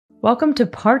Welcome to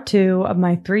part 2 of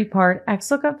my 3-part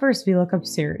XLOOKUP vs. VLOOKUP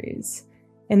series.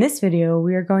 In this video,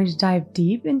 we are going to dive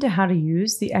deep into how to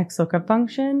use the XLOOKUP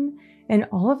function and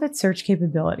all of its search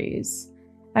capabilities.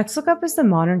 XLOOKUP is the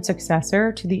modern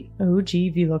successor to the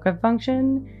OG VLOOKUP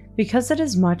function because it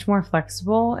is much more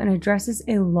flexible and addresses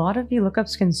a lot of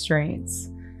VLOOKUP's constraints.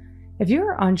 If you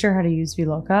are unsure how to use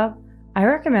VLOOKUP, I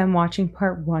recommend watching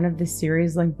part 1 of this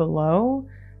series linked below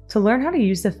to learn how to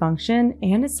use the function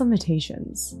and its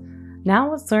limitations.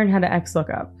 Now let's learn how to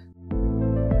XLOOKUP.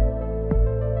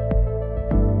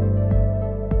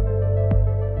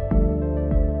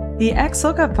 The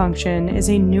XLOOKUP function is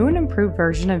a new and improved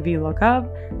version of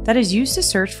VLOOKUP that is used to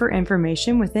search for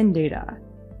information within data.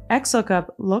 XLOOKUP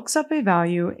looks up a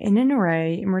value in an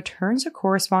array and returns a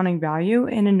corresponding value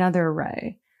in another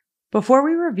array. Before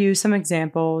we review some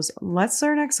examples, let's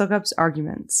learn XLOOKUP's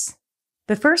arguments.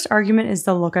 The first argument is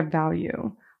the lookup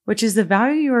value, which is the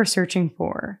value you are searching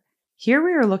for. Here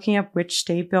we are looking up which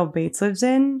state Bill Bates lives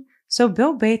in, so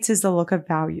Bill Bates is the lookup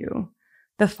value.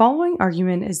 The following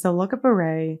argument is the lookup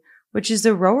array, which is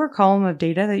the row or column of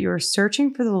data that you are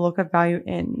searching for the lookup value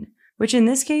in, which in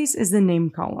this case is the name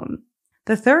column.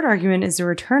 The third argument is the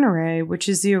return array, which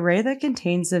is the array that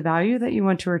contains the value that you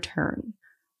want to return.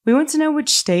 We want to know which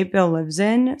state Bill lives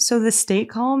in, so the state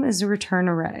column is the return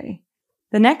array.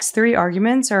 The next 3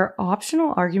 arguments are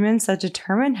optional arguments that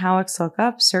determine how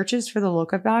XLOOKUP searches for the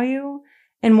lookup value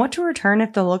and what to return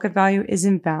if the lookup value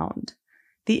isn't found.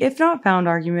 The if not found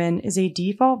argument is a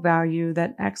default value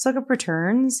that XLOOKUP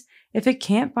returns if it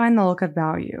can't find the lookup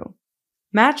value.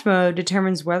 Match mode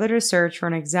determines whether to search for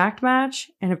an exact match,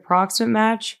 an approximate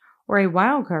match, or a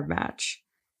wildcard match.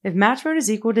 If match mode is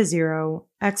equal to 0,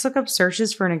 XLOOKUP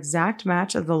searches for an exact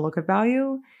match of the lookup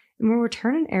value and will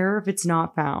return an error if it's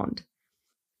not found.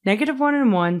 -1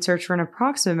 and 1 search for an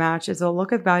approximate match if the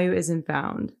lookup value isn't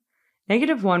found.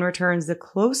 -1 returns the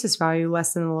closest value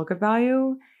less than the lookup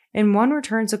value, and 1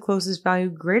 returns the closest value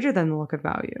greater than the lookup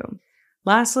value.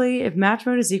 Lastly, if match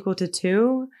mode is equal to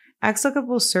 2, XLOOKUP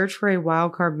will search for a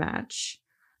wildcard match.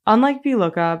 Unlike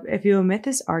VLOOKUP, if you omit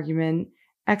this argument,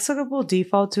 XLOOKUP will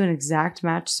default to an exact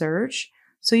match search,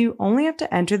 so you only have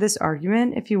to enter this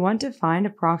argument if you want to find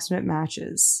approximate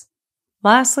matches.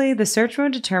 Lastly, the search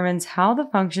mode determines how the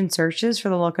function searches for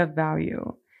the lookup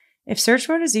value. If search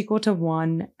mode is equal to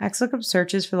 1, XLOOKUP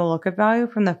searches for the lookup value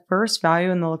from the first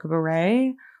value in the lookup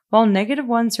array, while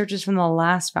 -1 searches from the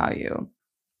last value.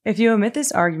 If you omit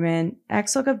this argument,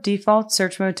 XLOOKUP defaults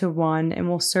search mode to 1 and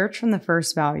will search from the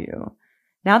first value.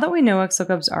 Now that we know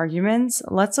XLOOKUP's arguments,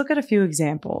 let's look at a few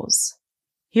examples.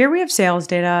 Here we have sales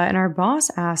data, and our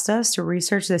boss asked us to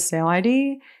research the sale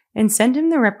ID and send him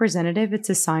the representative it's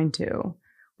assigned to.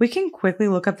 We can quickly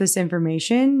look up this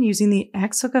information using the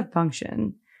XLOOKUP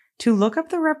function. To look up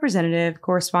the representative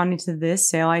corresponding to this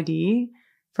sale ID,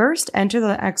 first enter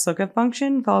the XLOOKUP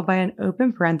function followed by an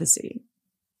open parenthesis.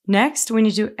 Next, we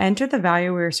need to enter the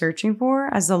value we are searching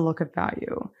for as the lookup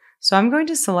value. So I'm going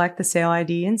to select the sale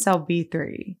ID in cell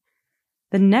B3.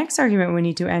 The next argument we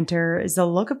need to enter is the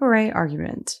lookup array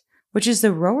argument, which is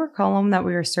the row or column that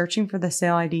we are searching for the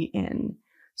sale ID in.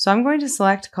 So I'm going to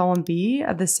select column B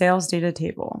of the sales data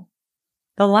table.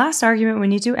 The last argument we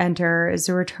need to enter is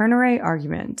the return array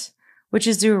argument, which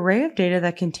is the array of data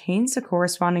that contains the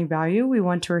corresponding value we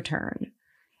want to return.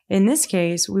 In this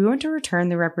case, we want to return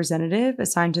the representative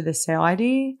assigned to the sale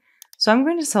ID, so I'm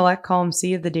going to select column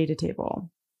C of the data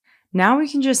table. Now we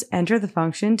can just enter the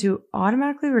function to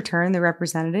automatically return the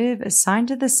representative assigned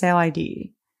to the sale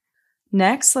ID.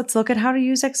 Next, let's look at how to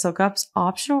use XLOOKUP's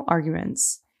optional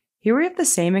arguments. Here we have the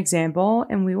same example,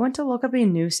 and we want to look up a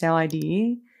new sale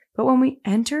ID, but when we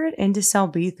enter it into cell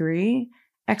B3,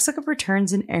 XLOOKUP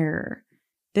returns an error.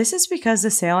 This is because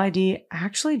the sale ID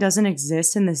actually doesn't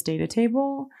exist in this data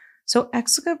table, so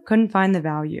XLOOKUP couldn't find the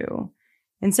value.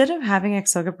 Instead of having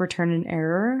XLOOKUP return an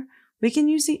error, we can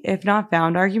use the if not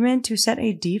found argument to set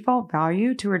a default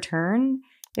value to return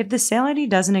if the sale ID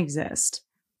doesn't exist.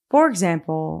 For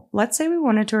example, let's say we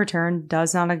wanted to return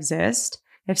does not exist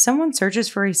if someone searches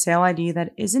for a sale ID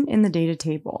that isn't in the data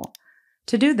table.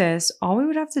 To do this, all we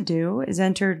would have to do is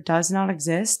enter does not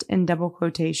exist in double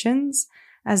quotations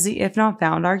as the if not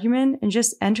found argument and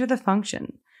just enter the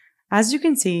function. As you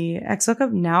can see,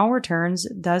 XLOOKUP now returns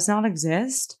does not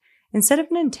exist instead of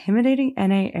an intimidating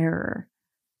NA error.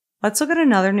 Let's look at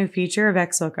another new feature of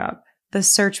XLOOKUP, the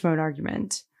search mode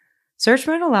argument. Search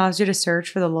mode allows you to search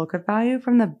for the lookup value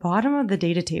from the bottom of the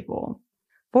data table.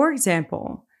 For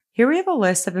example, here we have a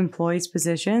list of employees'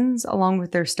 positions along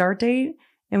with their start date,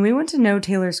 and we want to know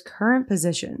Taylor's current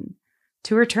position.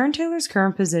 To return Taylor's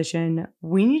current position,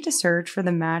 we need to search for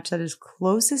the match that is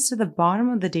closest to the bottom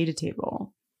of the data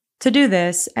table. To do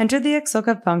this, enter the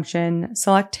XLOOKUP function,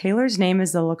 select Taylor's name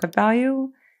as the lookup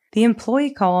value, the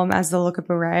employee column as the lookup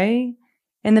array,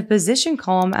 and the position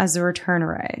column as the return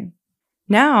array.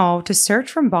 Now, to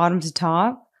search from bottom to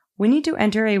top, we need to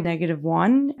enter a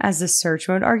 -1 as the search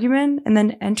mode argument and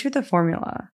then enter the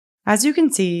formula. As you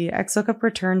can see, XLOOKUP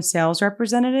returns sales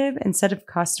representative instead of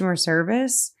customer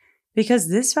service because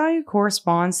this value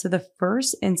corresponds to the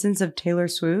first instance of Taylor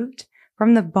swooped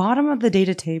from the bottom of the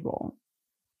data table.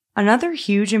 Another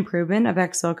huge improvement of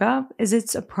XLOOKUP is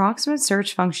its approximate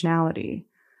search functionality.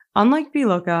 Unlike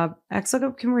VLOOKUP,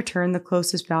 XLOOKUP can return the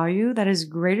closest value that is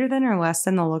greater than or less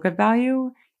than the lookup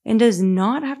value and does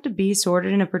not have to be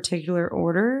sorted in a particular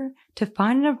order to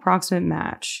find an approximate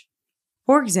match.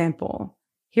 For example,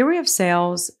 here we have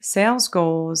sales, sales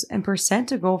goals, and percent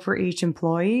to goal for each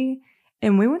employee,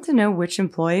 and we want to know which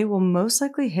employee will most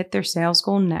likely hit their sales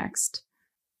goal next.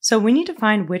 So we need to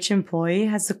find which employee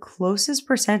has the closest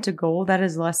percent to goal that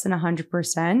is less than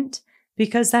 100%,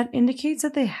 because that indicates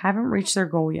that they haven't reached their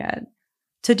goal yet.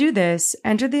 To do this,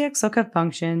 enter the XLOOKUP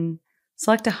function,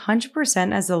 select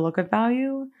 100% as the lookup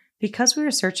value because we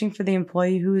are searching for the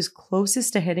employee who is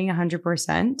closest to hitting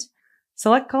 100%,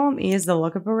 select column E as the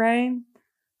lookup array,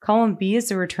 column B as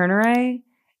the return array,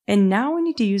 and now we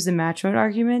need to use the match mode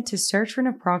argument to search for an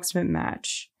approximate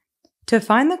match. To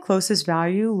find the closest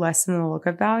value less than the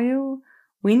lookup value,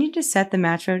 we need to set the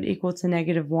match mode equal to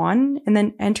 -1 and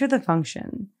then enter the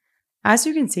function. As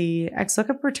you can see,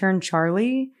 XLOOKUP returned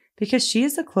Charlie because she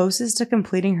is the closest to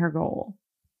completing her goal.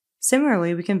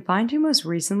 Similarly, we can find who most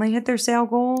recently hit their sale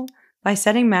goal by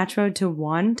setting match mode to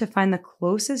 1 to find the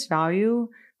closest value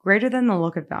greater than the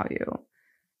lookup value.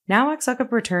 Now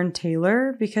XLOOKUP returned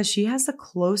Taylor because she has the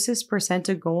closest percent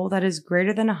to goal that is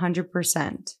greater than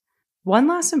 100%. One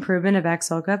last improvement of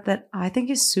XLOOKUP that I think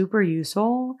is super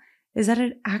useful is that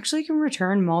it actually can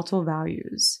return multiple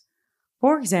values.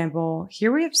 For example,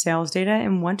 here we have sales data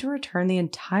and want to return the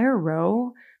entire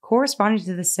row corresponding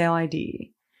to the sale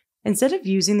ID. Instead of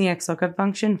using the XLOOKUP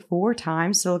function 4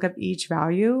 times to look up each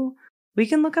value, we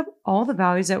can look up all the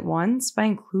values at once by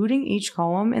including each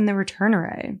column in the return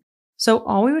array. So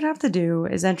all we would have to do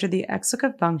is enter the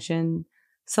XLOOKUP function,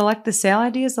 select the sale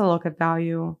ID as the lookup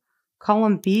value,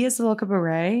 column B as the lookup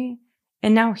array,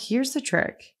 and now here's the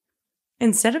trick.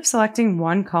 Instead of selecting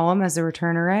one column as the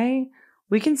return array,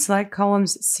 we can select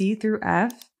columns C through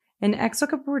F, and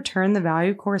XLOOKUP will return the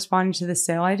value corresponding to the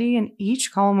sale ID in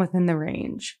each column within the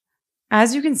range.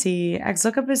 As you can see,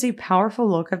 XLOOKUP is a powerful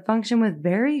lookup function with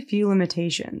very few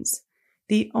limitations.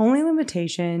 The only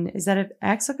limitation is that if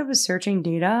XLOOKUP is searching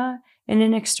data in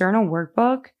an external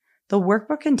workbook, the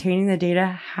workbook containing the data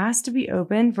has to be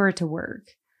open for it to work.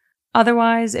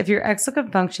 Otherwise, if your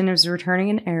XLOOKUP function is returning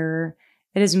an error,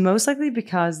 it is most likely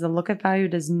because the lookup value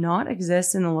does not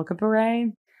exist in the lookup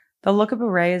array, the lookup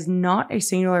array is not a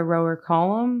singular row or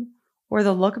column, or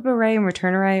the lookup array and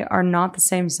return array are not the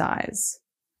same size.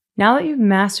 Now that you've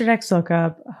mastered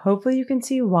XLOOKUP, hopefully you can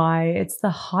see why it's the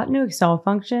hot new Excel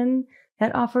function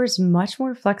that offers much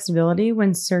more flexibility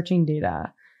when searching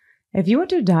data. If you want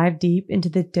to dive deep into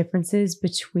the differences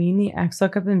between the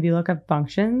XLOOKUP and VLOOKUP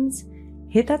functions,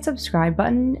 hit that subscribe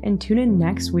button and tune in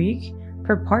next week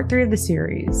for part 3 of the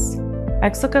series,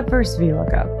 XLOOKUP versus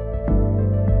VLOOKUP.